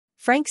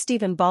Frank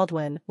Stephen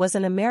Baldwin was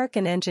an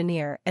American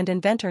engineer and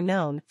inventor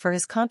known for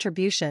his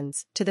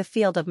contributions to the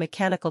field of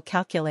mechanical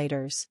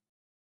calculators.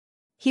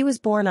 He was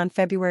born on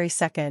February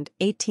 2,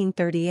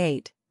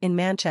 1838, in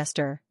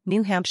Manchester,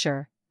 New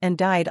Hampshire, and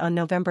died on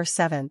November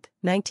 7,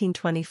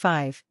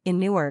 1925, in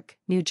Newark,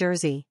 New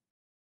Jersey.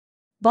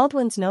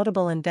 Baldwin's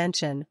notable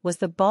invention was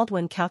the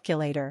Baldwin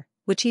calculator,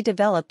 which he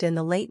developed in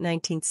the late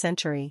 19th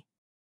century.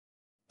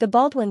 The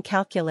Baldwin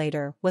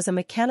calculator was a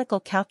mechanical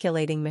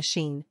calculating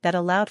machine that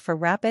allowed for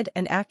rapid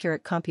and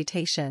accurate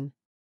computation.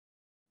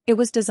 It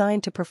was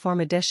designed to perform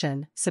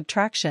addition,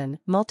 subtraction,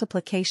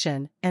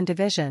 multiplication, and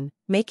division,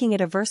 making it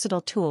a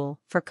versatile tool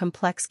for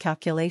complex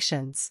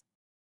calculations.